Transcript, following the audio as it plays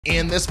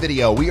In this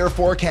video, we are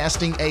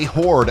forecasting a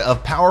horde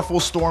of powerful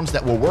storms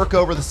that will work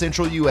over the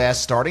central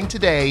U.S. starting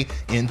today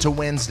into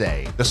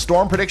Wednesday. The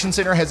Storm Prediction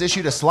Center has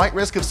issued a slight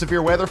risk of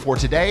severe weather for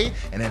today,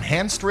 an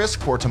enhanced risk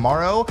for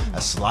tomorrow,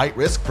 a slight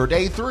risk for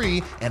day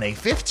 3, and a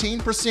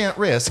 15%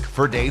 risk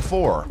for day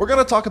 4. We're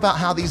going to talk about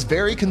how these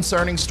very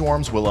concerning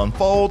storms will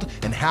unfold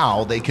and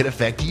how they could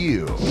affect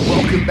you.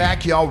 Welcome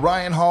back, y'all.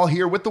 Ryan Hall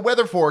here with the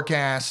weather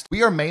forecast.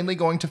 We are mainly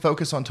going to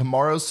focus on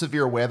tomorrow's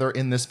severe weather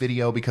in this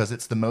video because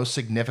it's the most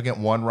significant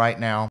one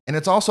right now, and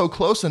it's also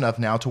close enough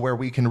now to where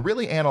we can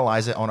really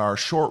analyze it on our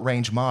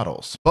short-range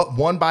models. But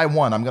one by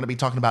one, I'm going to be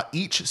talking about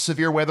each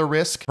severe weather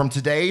risk from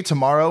today,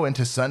 tomorrow,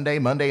 into Sunday,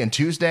 Monday, and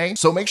Tuesday.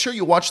 So make sure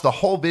you watch the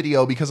whole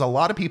video because a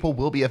lot of people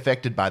will be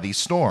affected by these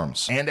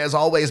storms. And as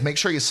always, make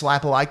sure you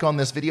slap a like on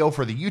this video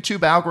for the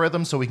YouTube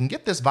algorithm so we can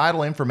get this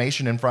vital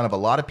information in front of a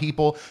lot of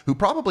people who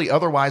probably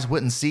otherwise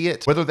wouldn't see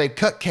it, whether they've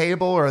cut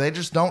cable or they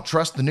just don't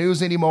trust the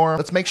news anymore.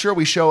 Let's make sure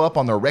we show up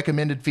on their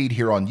recommended feed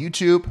here on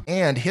YouTube,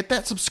 and hit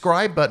that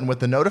subscribe button with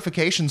the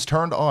notifications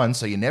turned on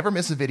so you never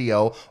miss a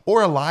video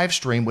or a live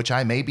stream, which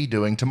I may be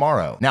doing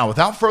tomorrow. Now,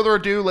 without further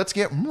ado, let's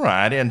get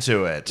right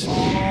into it.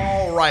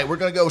 All right, we're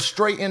going to go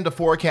straight into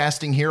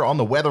forecasting here on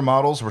the weather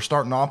models. We're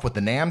starting off with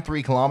the NAM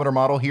 3-kilometer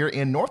model here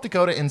in North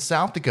Dakota and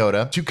South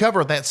Dakota to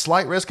cover that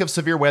slight risk of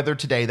severe weather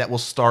today that will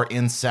start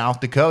in South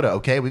Dakota.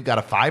 Okay, we've got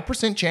a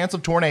 5% chance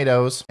of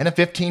tornadoes and a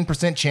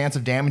 15% chance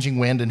of damaging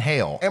wind and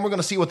hail. And we're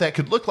going to see what that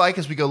could look like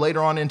as we go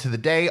later on into the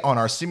day on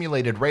our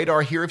simulated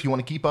radar here. If you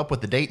want to keep up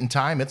with the date and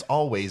time, it's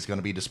always going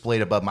to be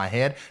displayed above my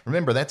head.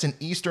 Remember, that's in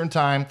Eastern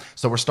time,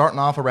 so we're starting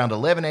off around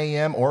 11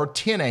 a.m. or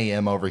 10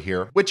 a.m. over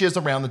here, which is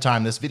around the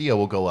time this video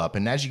will go up.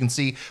 And as you can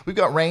see, we've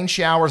got rain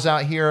showers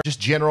out here, just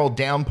general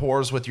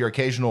downpours with your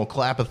occasional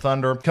clap of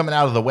thunder coming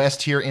out of the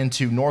west here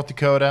into North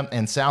Dakota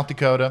and South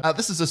Dakota.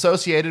 This is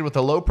associated with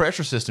a low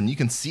pressure system. You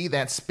can see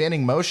that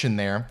spinning motion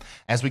there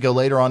as we go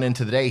later on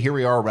into the day. Here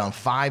we are around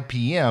 5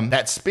 p.m.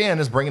 That spin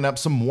is bringing up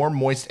some warm,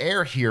 moist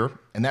air here,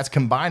 and that's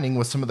combining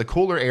with some of the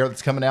cooler air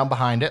that's coming down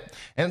behind it,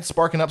 and it's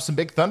sparking up some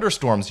big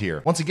thunderstorms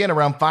here. Once again,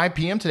 around 5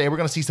 p.m. today, we're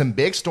going to see some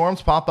big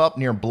storms pop up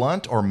near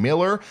Blunt or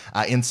Miller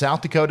in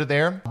South Dakota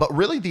there. But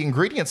really, the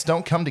ingredients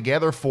don't come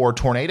together for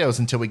tornadoes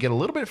until we get a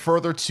little bit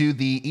further to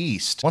the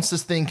east. Once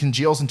this thing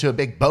congeals into a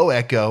big bow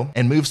echo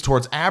and moves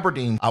towards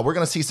Aberdeen, we're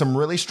going to see some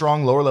really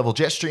strong lower level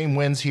jet stream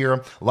winds here,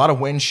 a lot of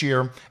wind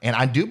shear, and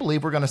I do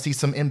believe we're going to see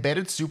some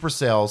embedded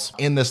supercells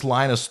in this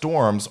line of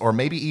storms, or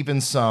maybe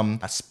even some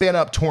spin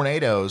up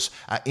tornadoes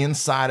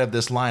inside of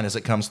this line as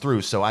it comes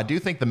through. So I do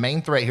think the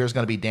main threat here is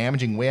going to be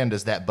damaging wind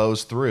as that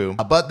bows through,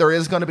 but there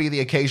is going to be the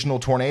occasional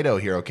tornado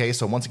here. Okay,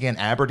 so once again,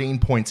 Aberdeen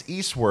points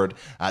eastward.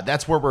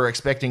 That's where we're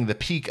expecting the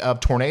peak of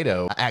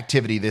tornado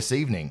activity this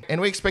evening,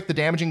 and we expect the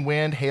damaging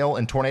wind, hail,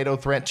 and tornado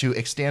threat to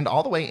extend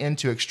all the way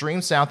into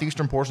extreme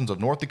southeastern portions of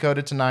North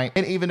Dakota tonight,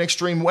 and even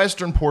extreme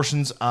western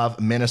portions of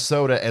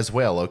Minnesota as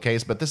well. Okay,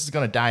 but this is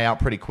going to die out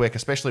pretty quick,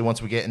 especially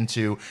once we get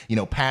into,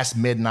 past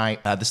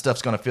midnight. This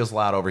stuff's going to fizzle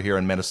out over here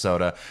in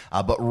Minnesota,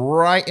 but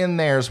right in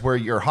there is where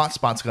your hot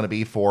spot's going to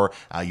be for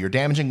your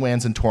damaging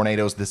winds and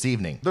tornadoes this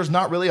evening. There's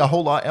not really a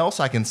whole lot else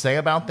I can say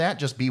about that.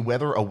 Just be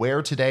weather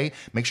aware today.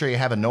 Make sure you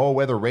have a NOAA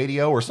weather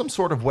radio or some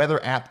sort of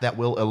weather app that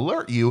will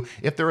alert you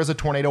if there is a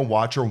tornado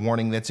watch or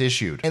warning that's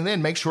issued. And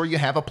then make sure you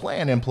have a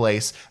plan in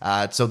place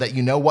so that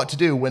you know what to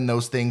do when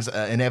those things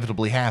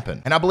inevitably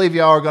happen. And I believe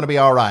y'all are going to be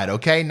all right.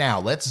 Okay, now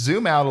let's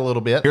zoom out a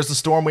little bit. Here's the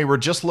storm we were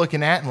just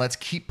looking at, and let's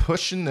keep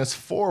pushing this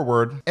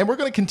forward. And we're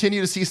going to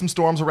continue to see some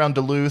storms around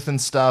Duluth and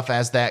stuff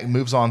as that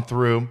moves on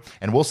through,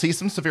 and we'll see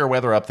some severe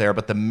weather up there.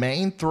 But the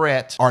main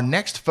threat, our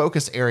next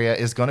focus area,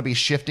 is going to be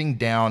shifting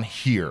down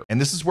here, and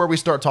this is where we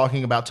start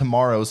talking about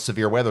tomorrow's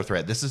severe weather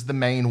threat. This is the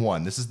main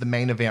one. This is the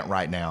main event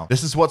right now.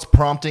 This is what's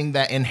prompting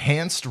that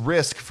enhanced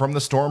risk from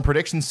the Storm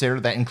Prediction Center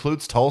that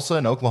includes Tulsa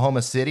and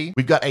Oklahoma City.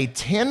 We've got a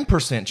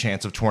 10%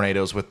 chance of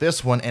tornadoes with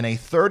this one, and a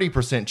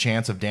 30%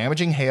 chance of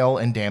damaging hail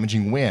and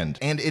damaging wind.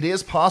 And it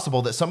is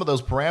possible that some of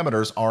those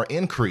parameters are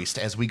increased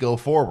as we go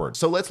forward.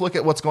 So let's look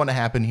at what's going to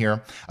happen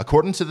here.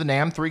 According to the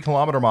NAM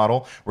 3-kilometer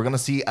model, we're going to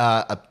see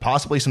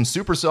possibly some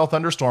supercell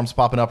thunderstorms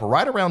popping up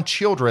right around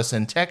Childress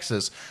in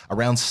Texas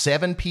around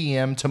 7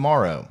 p.m.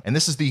 tomorrow. And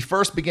this is the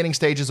first beginning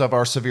stages of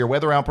our severe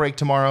weather outbreak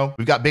tomorrow.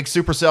 We've got big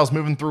supercells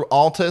moving through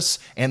Altus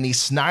and the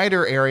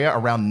Snyder area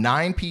around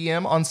 9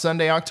 p.m. on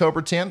Sunday,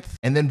 October 10th.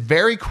 And then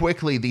very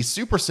quickly, these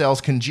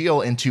supercells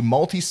congeal into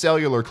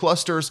multicellular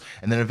clusters,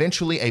 and then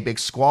eventually a big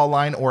squall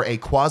line or a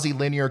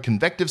quasi-linear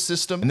convective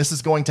system. And this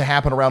is going to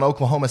happen around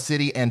Oklahoma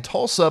City and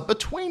Tulsa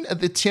between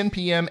the 10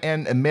 p.m.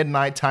 and a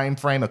midnight time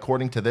frame,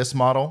 according to this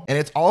model. And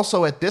it's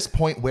also at this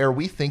point where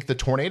we think the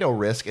tornado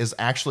risk is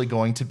actually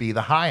going to be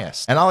the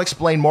highest. And I'll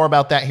explain more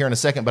about that here in a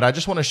second, but I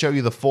just want to show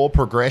you the full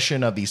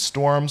progression of these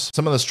storms.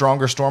 Some of the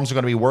stronger storms are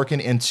going to be working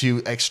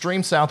into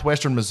extreme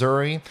southwestern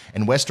Missouri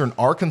and western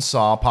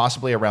Arkansas,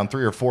 possibly around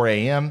 3 or 4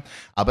 a.m.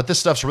 But this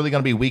stuff's really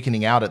going to be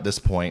weakening out at this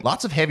point.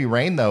 Lots of heavy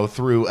rain, though,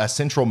 through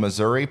central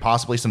Missouri,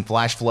 possibly some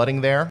flash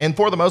flooding there. And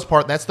for the most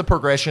part, that's the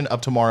progression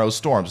of tomorrow's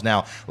storms.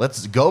 Now,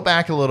 let's go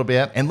back a little bit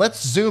bit, and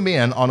let's zoom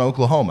in on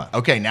Oklahoma.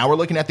 Okay, now we're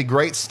looking at the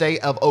great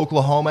state of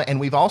Oklahoma, and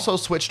we've also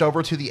switched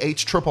over to the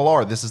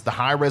HRRR. This is the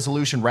high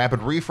resolution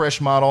rapid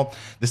refresh model.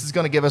 This is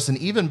going to give us an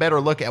even better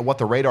look at what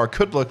the radar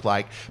could look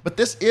like, but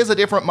this is a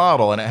different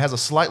model and it has a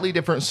slightly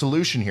different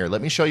solution here.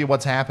 Let me show you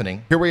what's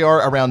happening. Here we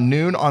are around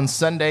noon on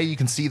Sunday. You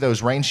can see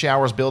those rain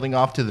showers building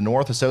off to the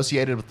north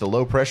associated with the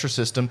low pressure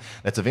system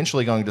that's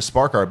eventually going to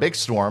spark our big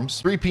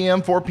storms. 3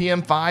 p.m., 4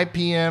 p.m., 5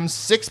 p.m.,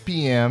 6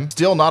 p.m.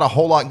 Still not a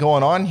whole lot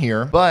going on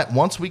here, but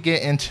once we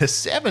get into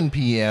 7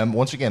 p.m.,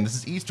 once again, this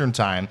is Eastern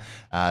time,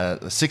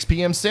 6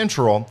 p.m.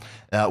 Central,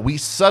 we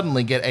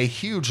suddenly get a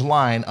huge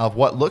line of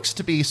what looks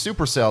to be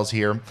supercells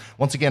here.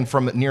 Once again,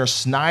 from near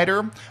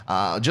Snyder,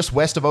 just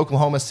west of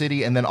Oklahoma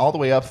City, and then all the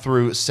way up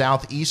through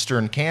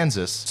southeastern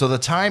Kansas. So the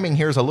timing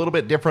here is a little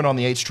bit different on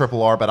the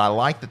HRRR, but I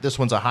like that this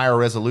one's a higher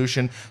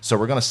resolution, so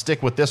we're going to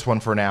stick with this one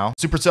for now.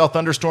 Supercell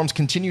thunderstorms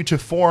continue to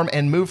form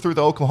and move through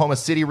the Oklahoma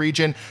City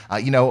region,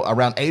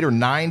 around 8 or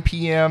 9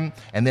 p.m.,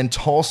 and then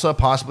Tulsa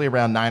possibly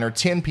around 9 or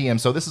 10 p.m.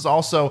 So this is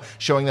also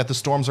showing that the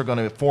storms are going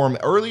to form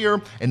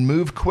earlier and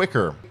move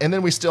quicker. And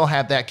then we still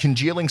have that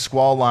congealing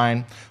squall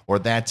line, or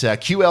that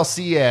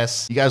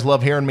QLCS. You guys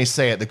love hearing me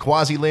say it, the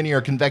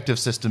quasi-linear convective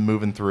system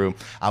moving through,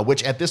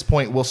 which at this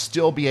point will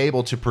still be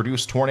able to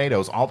produce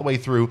tornadoes all the way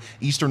through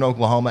eastern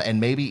Oklahoma and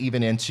maybe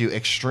even into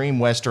extreme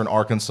western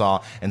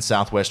Arkansas and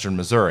southwestern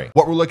Missouri.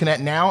 What we're looking at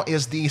now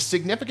is the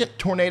significant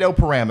tornado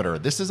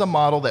parameter. This is a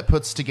model that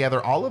puts together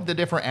all of the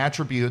different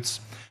attributes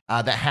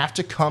that have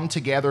to come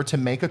together to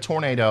make a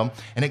tornado,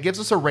 and it gives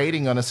us a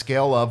rating on a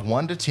scale of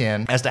 1 to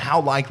 10 as to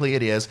how likely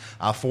it is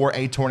for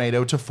a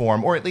tornado to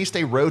form, or at least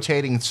a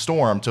rotating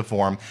storm to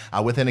form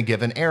within a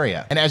given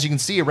area. And as you can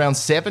see, around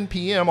 7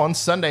 p.m. on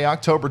Sunday,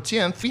 October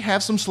 10th, we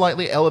have some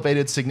slightly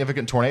elevated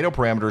significant tornado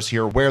parameters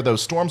here where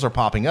those storms are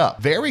popping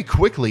up. Very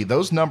quickly,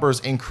 those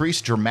numbers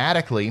increase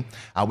dramatically.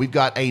 We've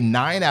got a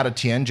 9 out of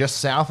 10 just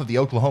south of the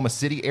Oklahoma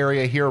City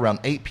area here around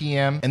 8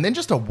 p.m., and then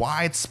just a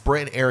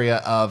widespread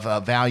area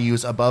of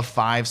values above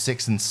 5,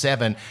 6, and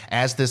 7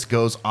 as this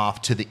goes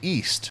off to the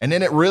east. And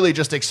then it really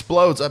just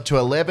explodes up to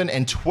 11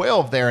 and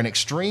 12 there in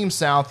extreme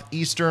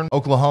southeastern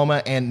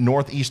Oklahoma and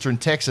northeastern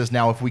Texas.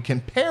 Now, if we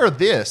compare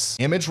this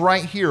image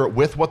right here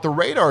with what the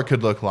radar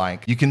could look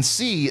like, you can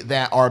see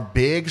that our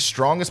big,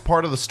 strongest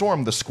part of the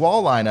storm, the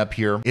squall line up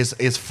here,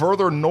 is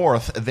further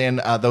north than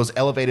those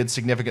elevated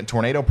significant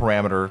tornado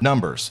parameter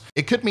numbers.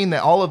 It could mean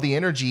that all of the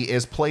energy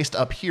is placed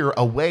up here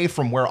away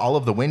from where all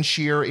of the wind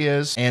shear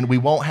is, and we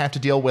won't have to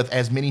deal with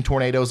as many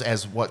tornadoes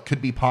as what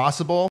could be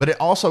possible. But it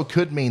also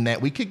could mean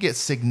that we could get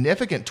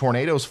significant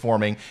tornadoes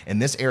forming in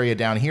this area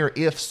down here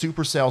if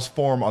supercells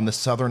form on the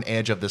southern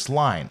edge of this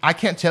line. I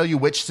can't tell you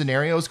which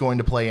scenario is going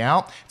to play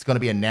out. It's going to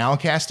be a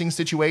nowcasting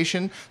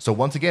situation. So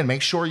once again,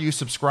 make sure you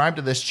subscribe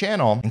to this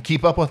channel and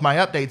keep up with my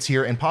updates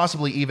here, and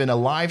possibly even a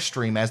live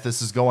stream as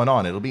this is going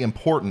on. It'll be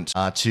important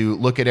to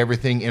look at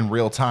everything in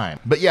real time.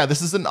 But yeah,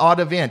 this is an odd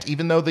event.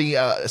 Even though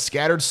the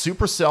scattered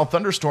supercell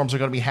thunderstorms are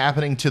going to be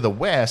happening to the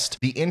west,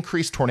 the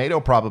increased tornado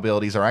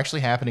probabilities are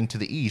actually happening to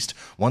the east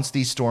once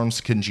these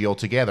storms congeal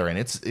together. And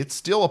it's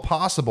still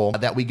possible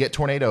that we get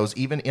tornadoes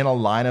even in a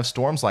line of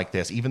storms like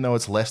this, even though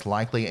it's less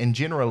likely and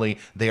generally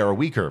they are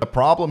weaker. The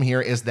problem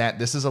here is that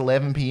this is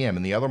 11 p.m.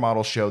 and the other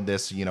model showed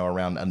this,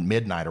 around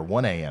midnight or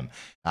 1 a.m.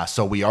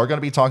 So we are going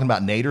to be talking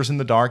about naders in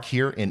the dark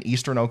here in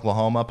eastern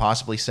Oklahoma,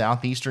 possibly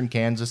southeastern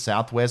Kansas,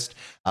 southwest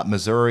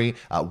Missouri,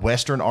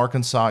 western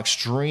Arkansas,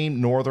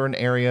 extreme northern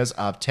areas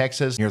of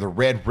Texas near the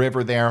Red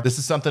River there. This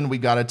is something we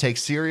got to take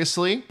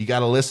seriously. You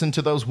got to listen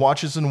to those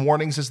watches and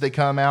warnings as they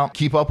come out.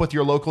 Keep up with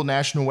your local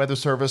National Weather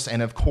Service,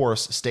 and of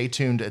course, stay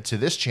tuned to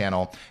this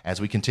channel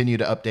as we continue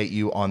to update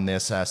you on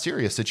this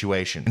serious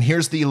situation. And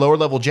here's the lower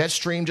level jet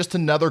stream, just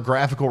another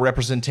graphical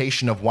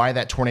representation of why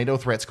that tornado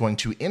threat's going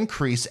to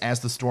increase as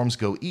the storms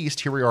go east.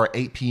 Here we are at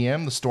 8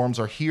 p.m. The storms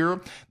are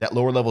here. That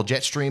lower level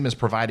jet stream is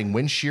providing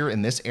wind shear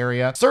in this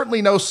area.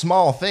 Certainly no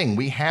small thing.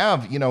 We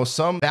have,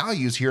 some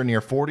values here near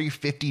 40,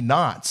 50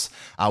 knots,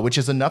 which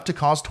is enough to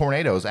cause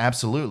tornadoes,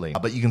 absolutely.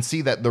 But you can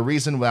see that the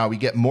reason why we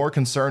get more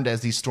concerned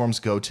as these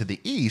storms go to the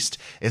east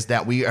is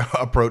that we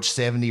approach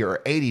 70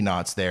 or 80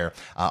 knots there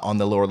on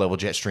the lower level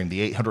jet stream,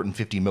 the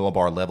 850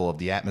 millibar level of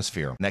the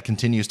atmosphere. And that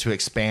continues to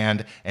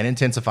expand and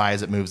intensify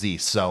as it moves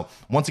east. So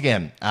once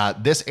again,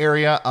 this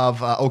area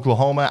of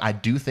Oklahoma, I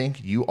do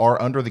think you are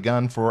under the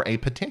gun for a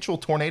potential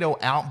tornado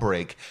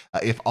outbreak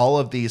if all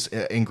of these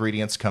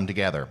ingredients come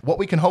together. What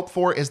we can hope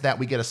for is that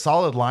we get a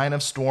solid line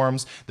of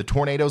storms. The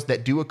tornadoes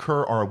that do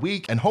occur are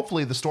weak, and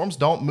hopefully the storms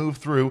don't move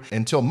through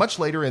until much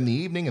later in the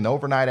evening and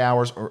overnight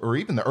hours, or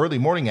even the early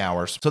morning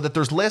hours, so that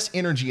there's less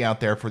energy out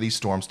there for these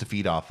storms to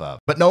feed off of.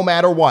 But no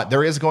matter what,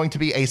 there is going to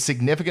be a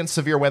significant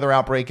severe weather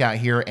outbreak out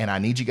here, and I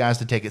need you guys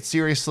to take it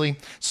seriously.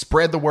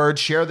 Spread the word,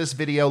 share this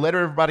video, let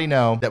everybody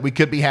know that we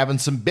could be having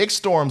some big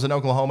storms in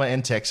Oklahoma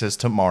and Texas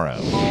tomorrow.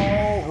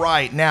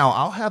 right, now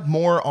I'll have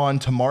more on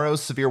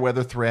tomorrow's severe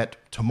weather threat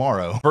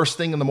tomorrow. First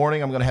thing in the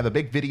morning, I'm going to have a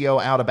big video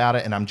out about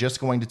it, and I'm just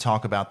going to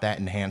talk about that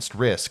enhanced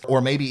risk,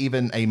 or maybe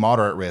even a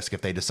moderate risk if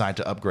they decide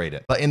to upgrade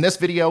it. But in this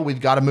video, we've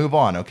got to move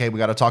on, okay? We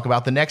got to talk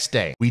about the next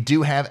day. We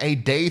do have a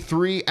day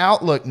 3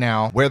 outlook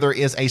now, where there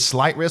is a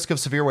slight risk of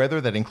severe weather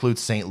that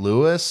includes St.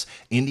 Louis,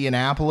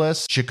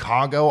 Indianapolis,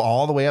 Chicago,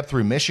 all the way up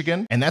through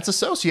Michigan, and that's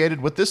associated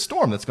with this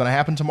storm that's going to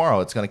happen tomorrow.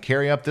 It's going to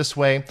carry up this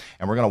way,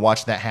 and we're going to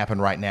watch that happen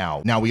right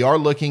now. Now, we are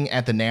looking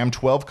at the NAM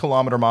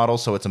 12-kilometer model,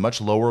 so it's a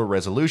much lower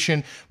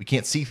resolution. We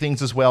can't see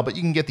things as well, but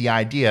you can get the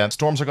idea.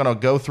 Storms are going to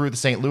go through the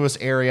St. Louis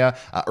area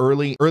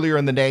earlier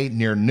in the day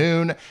near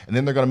noon, and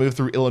then they're going to move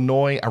through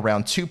Illinois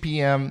around 2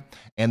 p.m.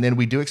 And then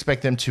we do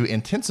expect them to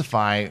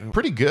intensify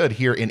pretty good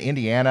here in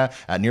Indiana,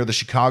 near the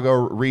Chicago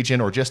region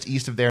or just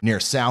east of there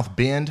near South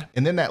Bend.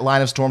 And then that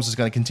line of storms is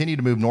going to continue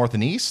to move north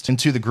and east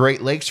into the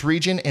Great Lakes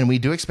region. And we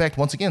do expect,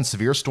 once again,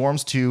 severe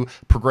storms to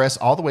progress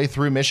all the way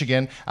through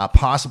Michigan,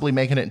 possibly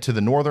making it to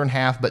the northern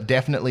half, but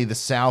definitely the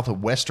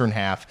southwestern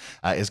half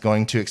is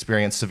going to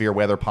experience severe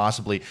weather,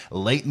 possibly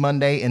late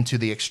Monday into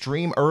the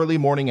extreme early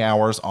morning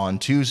hours on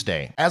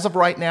Tuesday. As of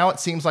right now, it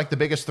seems like the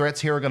biggest threats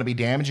here are going to be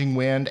damaging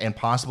wind and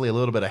possibly a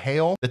little bit of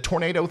hail. The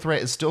tornado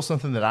threat is still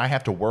something that I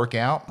have to work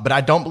out, but I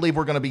don't believe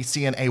we're going to be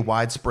seeing a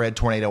widespread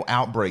tornado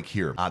outbreak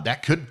here.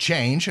 That could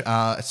change,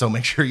 so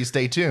make sure you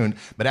stay tuned.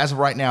 But as of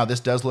right now,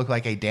 this does look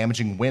like a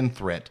damaging wind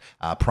threat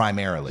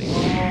primarily.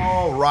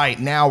 All right,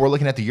 now we're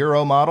looking at the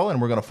Euro model, and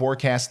we're going to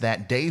forecast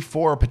that day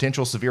 4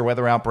 potential severe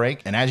weather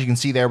outbreak. And as you can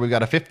see there, we've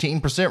got a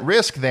 15%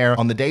 risk there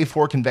on the day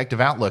 4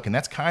 convective outlook, and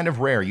that's kind of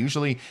rare.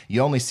 Usually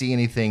you only see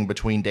anything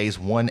between days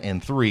 1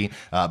 and 3,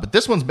 but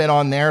this one's been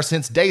on there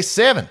since day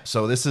 7.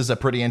 So this is a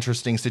pretty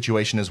interesting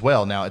situation as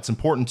well. Now, it's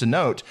important to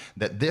note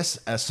that this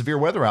severe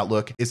weather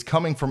outlook is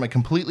coming from a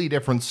completely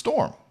different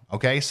storm.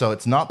 Okay, so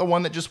it's not the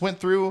one that just went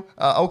through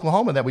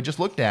Oklahoma that we just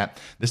looked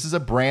at. This is a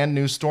brand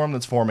new storm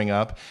that's forming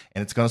up,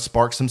 and it's going to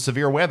spark some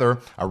severe weather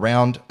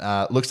around,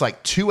 looks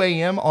like 2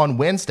 a.m. on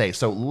Wednesday.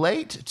 So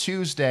late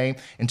Tuesday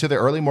into the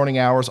early morning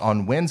hours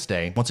on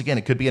Wednesday. Once again,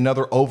 it could be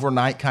another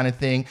overnight kind of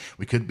thing.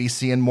 We could be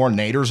seeing more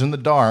naders in the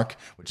dark,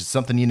 which is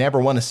something you never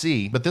want to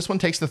see. But this one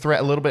takes the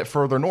threat a little bit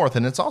further north,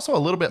 and it's also a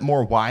little bit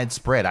more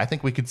widespread. I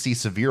think we could see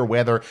severe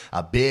weather,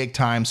 big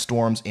time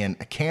storms in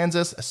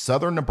Kansas,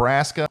 southern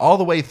Nebraska, all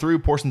the way through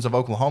portions of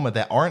Oklahoma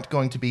that aren't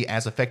going to be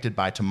as affected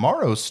by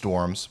tomorrow's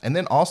storms, and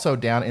then also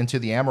down into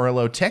the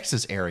Amarillo,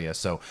 Texas area.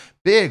 So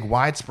big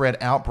widespread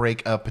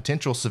outbreak of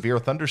potential severe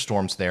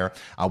thunderstorms there,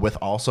 with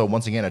also,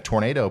 once again, a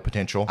tornado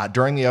potential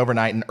during the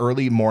overnight and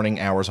early morning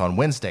hours on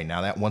Wednesday.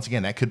 Now, that, once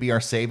again, that could be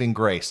our saving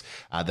grace.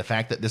 The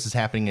fact that this is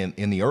happening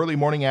in the early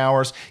morning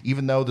hours,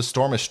 even though the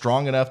storm is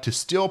strong enough to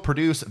still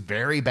produce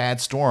very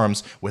bad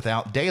storms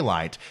without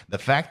daylight, the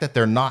fact that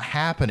they're not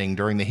happening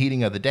during the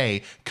heating of the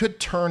day could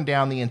turn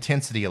down the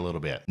intensity a little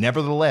bit.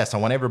 Nevertheless, I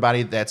want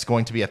everybody that's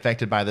going to be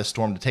affected by this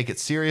storm to take it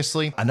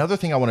seriously. Another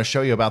thing I want to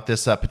show you about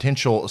this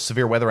potential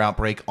severe weather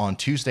outbreak on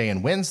Tuesday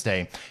and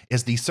Wednesday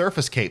is the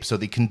surface cape. So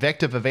the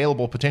convective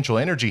available potential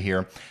energy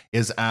here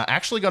is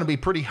actually going to be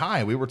pretty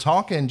high. We were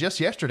talking just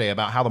yesterday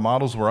about how the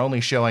models were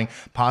only showing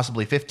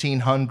possibly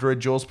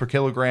 1,500 joules per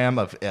kilogram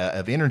of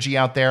energy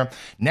out there.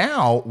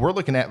 Now we're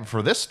looking at,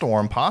 for this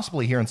storm,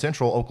 possibly here in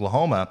central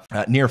Oklahoma,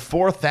 near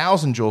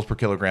 4,000 joules per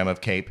kilogram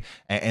of cape.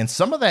 And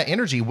some of that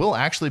energy will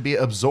actually be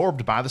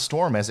absorbed by the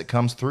storm as it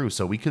comes through.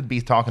 So we could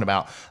be talking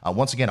about,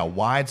 once again, a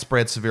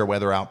widespread severe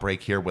weather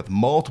outbreak here with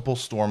multiple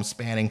storms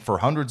spanning for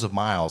hundreds of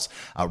miles,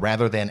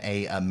 rather than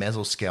a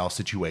mesoscale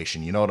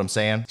situation. You know what I'm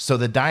saying? So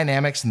the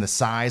dynamics and the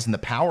size and the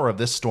power of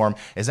this storm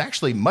is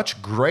actually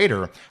much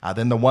greater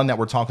than the one that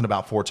we're talking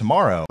about for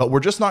tomorrow. But we're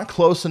just not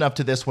close enough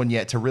to this one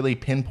yet to really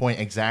pinpoint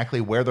exactly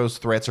where those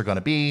threats are going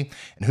to be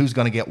and who's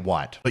going to get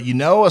what. But you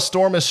know a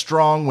storm is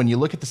strong when you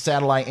look at the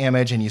satellite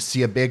image and you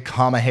see a big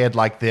comma head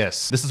like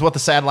this. This is what the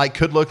satellite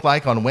could look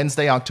like on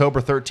Wednesday, October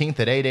 13th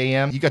at 8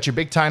 a.m. You got your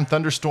big time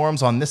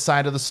thunderstorms on this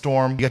side of the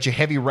storm. You got your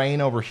heavy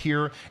rain over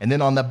here. And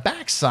then on the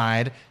back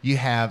side, you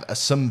have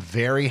some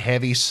very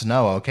heavy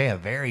snow.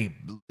 Okay,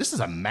 this is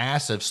a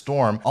massive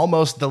storm,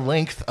 almost the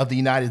length of the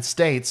United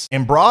States,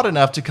 and broad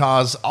enough to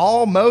cause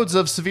all modes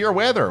of severe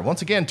weather.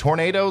 Once again,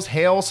 tornadoes,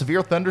 hail,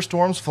 severe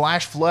thunderstorms,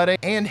 flash flooding,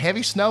 and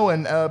heavy snow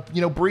and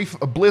brief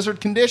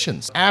blizzard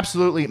conditions.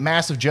 Absolutely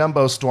massive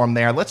jumbo storm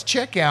there. Let's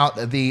check out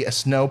the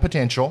snow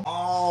potential.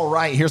 All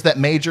right, here's that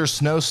major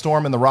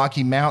snowstorm in the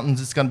Rocky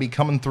Mountains. It's going to be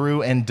coming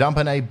through and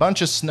dumping a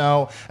bunch of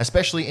snow,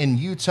 especially in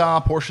Utah,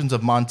 portions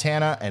of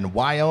Montana, and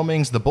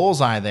Wyoming's the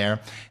bullseye there,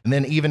 and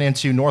then even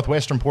into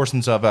northwestern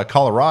portions of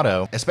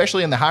Colorado,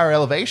 especially in the higher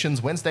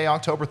elevations. Wednesday,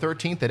 October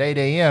 13th at 8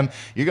 a.m.,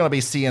 you're going to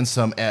be seeing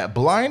some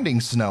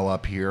blinding snow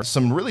up here,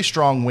 some really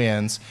strong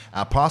winds,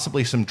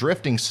 possibly some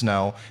drifting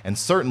snow, and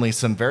certainly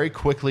some very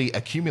quickly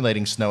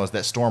accumulating snow as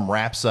that storm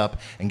wraps up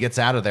and gets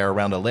out of there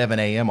around 11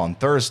 a.m. on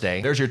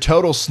Thursday. There's your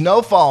total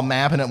snowfall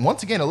map, and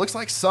once again, it looks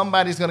like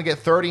somebody's going to get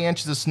 30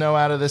 inches of snow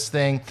out of this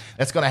thing.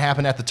 That's going to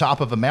happen at the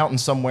top of a mountain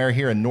somewhere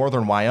here in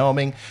northern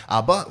Wyoming.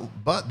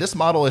 But this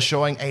model is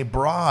showing a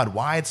broad,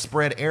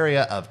 widespread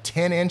area of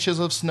 10 inches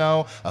of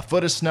snow, a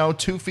foot of snow,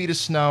 2 feet of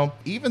snow.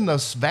 Even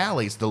those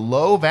valleys, the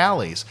low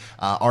valleys,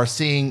 are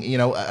seeing,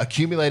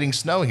 accumulating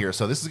snow here.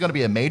 So this is going to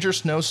be a major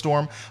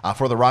snowstorm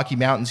for the Rocky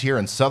Mountains here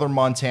in southern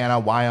Montana,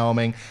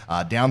 Wyoming,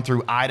 down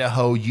through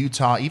Idaho,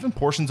 Utah, even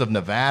portions of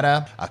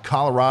Nevada,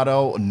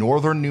 Colorado,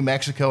 northern New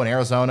Mexico, and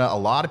Arizona. A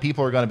lot of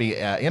people are going to be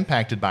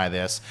impacted by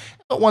this.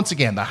 But once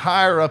again, the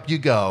higher up you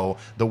go,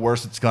 the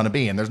worse it's going to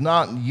be. And there's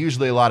not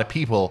usually a lot of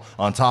people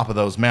on top of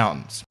those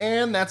mountains.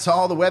 And that's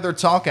all the weather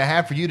talk I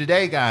have for you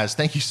today, guys.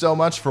 Thank you so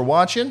much for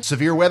watching.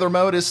 Severe weather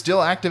mode is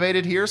still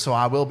activated here, so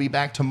I will be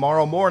back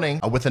tomorrow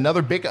morning with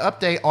another big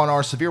update on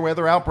our severe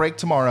weather outbreak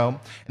tomorrow.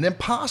 And then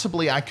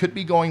possibly I could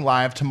be going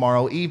live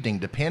tomorrow evening,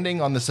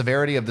 depending on the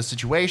severity of the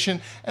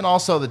situation and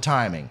also the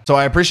timing. So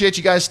I appreciate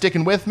you guys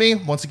sticking with me.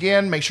 Once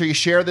again, make sure you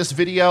share this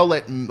video.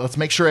 Let's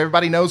make sure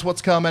everybody knows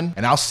what's coming.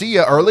 And I'll see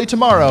you early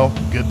tomorrow.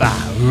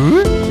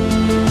 Goodbye.